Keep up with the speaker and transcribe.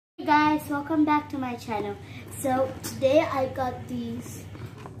guys, welcome back to my channel. So today I got these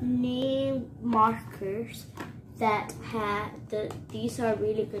new markers that these are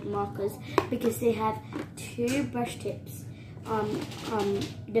really good markers because they have two brush tips,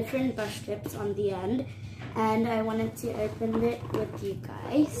 different brush tips on the end, and I wanted to open it with you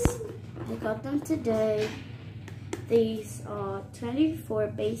guys. I got them today. These are 24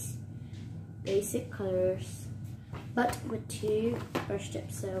 basic colors, but with two brush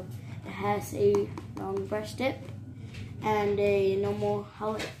tips. So it has a long brush tip and a normal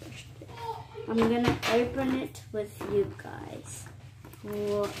highlight brush tip. I'm gonna open it with you guys.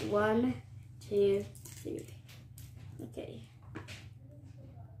 1, 2, 3. Okay.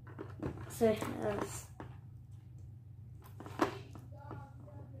 So it has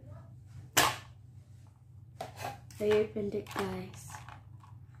I opened it, guys.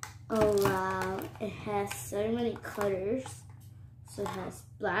 Oh wow, it has so many colors. So it has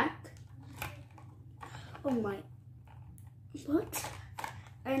black. Oh my, what?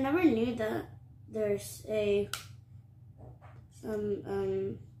 I never knew that there's a oh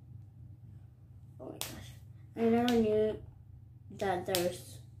my gosh, I never knew that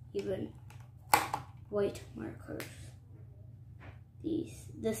there's even white markers.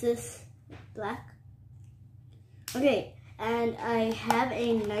 This is black. Okay, and I have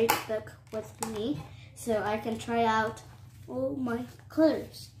a notebook with me so I can try out all my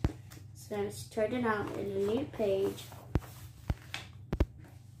colors. So I'm starting out in a new page.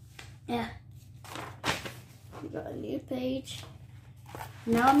 Yeah, we got a new page.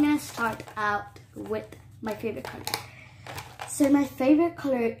 Now I'm gonna start out with my favorite color. So my favorite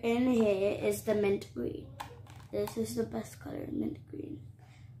color in here is the mint green. This is the best color, mint green.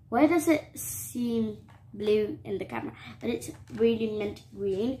 Why does it seem blue in the camera? But it's really mint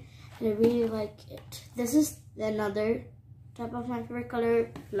green and I really like it. This is another type of my favorite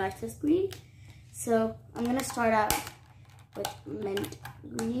color, lightest green. So I'm gonna start out with mint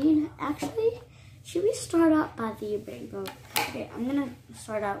green. Actually, should we start out by the rainbow? Okay, I'm gonna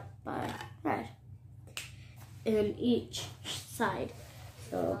start out by red in each side.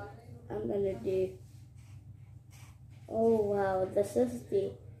 So I'm gonna do, oh wow, this is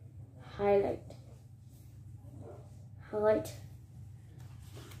the highlight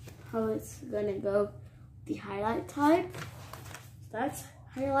how it's gonna go, the highlight type. That's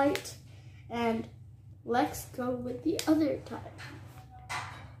highlight, and let's go with the other type.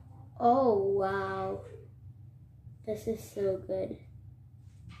 Oh wow, this is so good.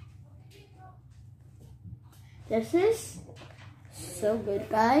 This is so good,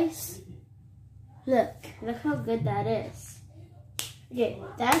 guys. Look how good that is. Okay,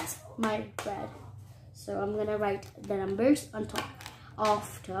 that's my red. So I'm gonna write the numbers on top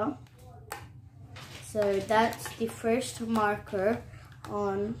after. So that's the first marker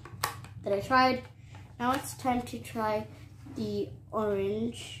that I tried. Now it's time to try the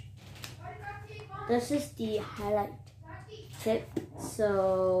orange. This is the highlight tip.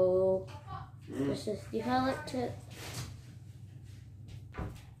 So this is the highlight tip.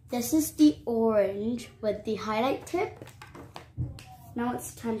 This is the orange with the highlight tip. Now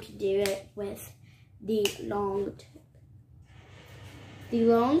it's time to do it with the long tip. The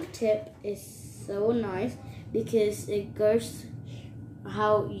long tip is so nice because it goes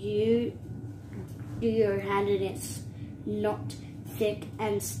how you do your hand and it's not thick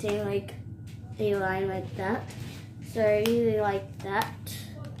and stay like a line like that. So I really like that.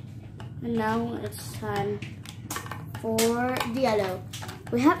 And now it's time for the yellow.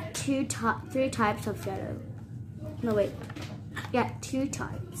 We have three types of yellow. No wait, yeah, 2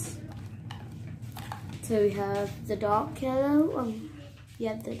 types. So we have the dark yellow,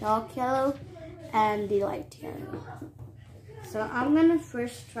 the dark yellow and the light yellow. So I'm gonna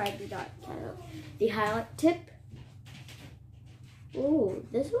first try the dark yellow. The highlight tip. Oh,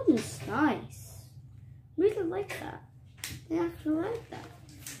 this one is nice. I really like that. I actually like that.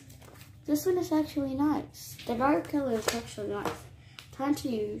 This one is actually nice. The dark yellow is actually nice. Time to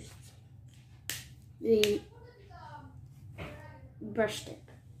use the brush tip.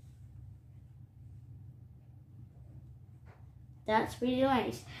 That's really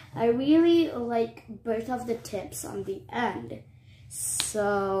nice. I really like both of the tips on the end.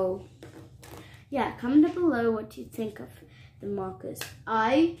 So yeah, comment down below what you think of the markers.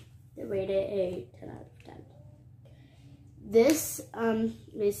 I rated a 10 out of 10. This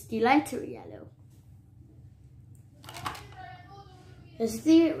is the lighter yellow. This is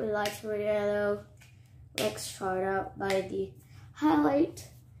the lighter yellow. Let's start out by the highlight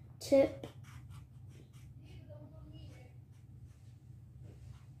tip.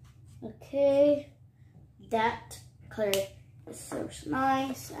 Okay, that color is so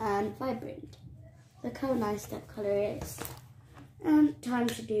nice and vibrant. Look how nice that color is. And time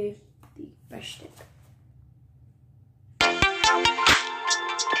to do the brush stick.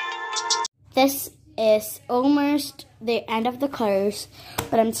 This is almost the end of the colors,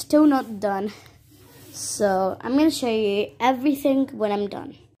 but I'm still not done. So I'm going to show you everything when I'm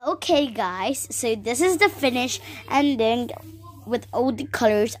done. Okay guys, so this is the finished ending with all the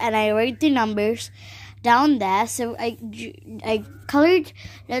colors, and I wrote the numbers down there. So I colored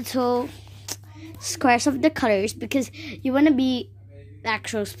little squares of the colors because you want to be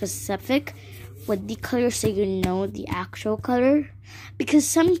actual specific with the color so you know the actual color, because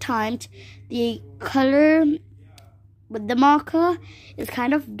sometimes the color with the marker is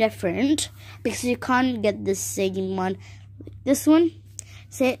kind of different because you can't get the same one. Like this one,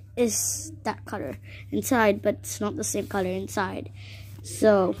 say it is that color inside, but it's not the same color inside.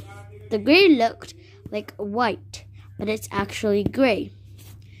 So the gray looked like white, but it's actually gray.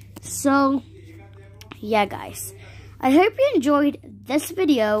 So yeah guys, I hope you enjoyed this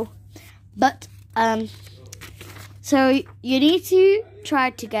video, but so you need to try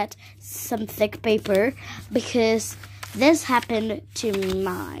to get some thick paper, because this happened to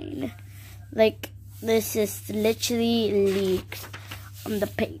mine. Like, this is literally leaked on the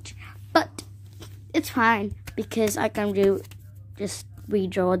page, but it's fine because I can just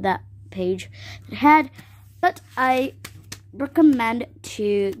redraw that page it had. But I recommend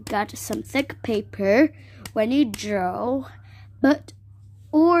to get some thick paper when you draw,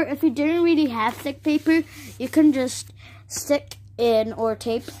 or if you didn't really have thick paper, you can just stick in or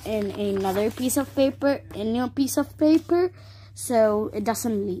tape in another piece of paper in your piece of paper so it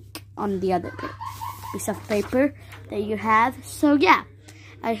doesn't leak on the other piece of paper that you have. So yeah,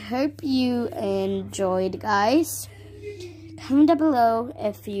 I hope you enjoyed, guys. Comment down below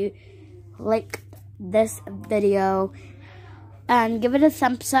if you liked this video and give it a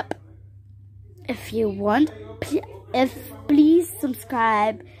thumbs up if you want. Please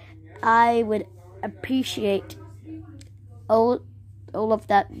subscribe. I would appreciate all of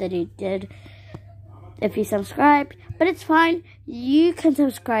that you did if you subscribe, but it's fine, you can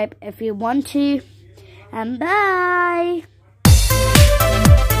subscribe if you want to, and bye.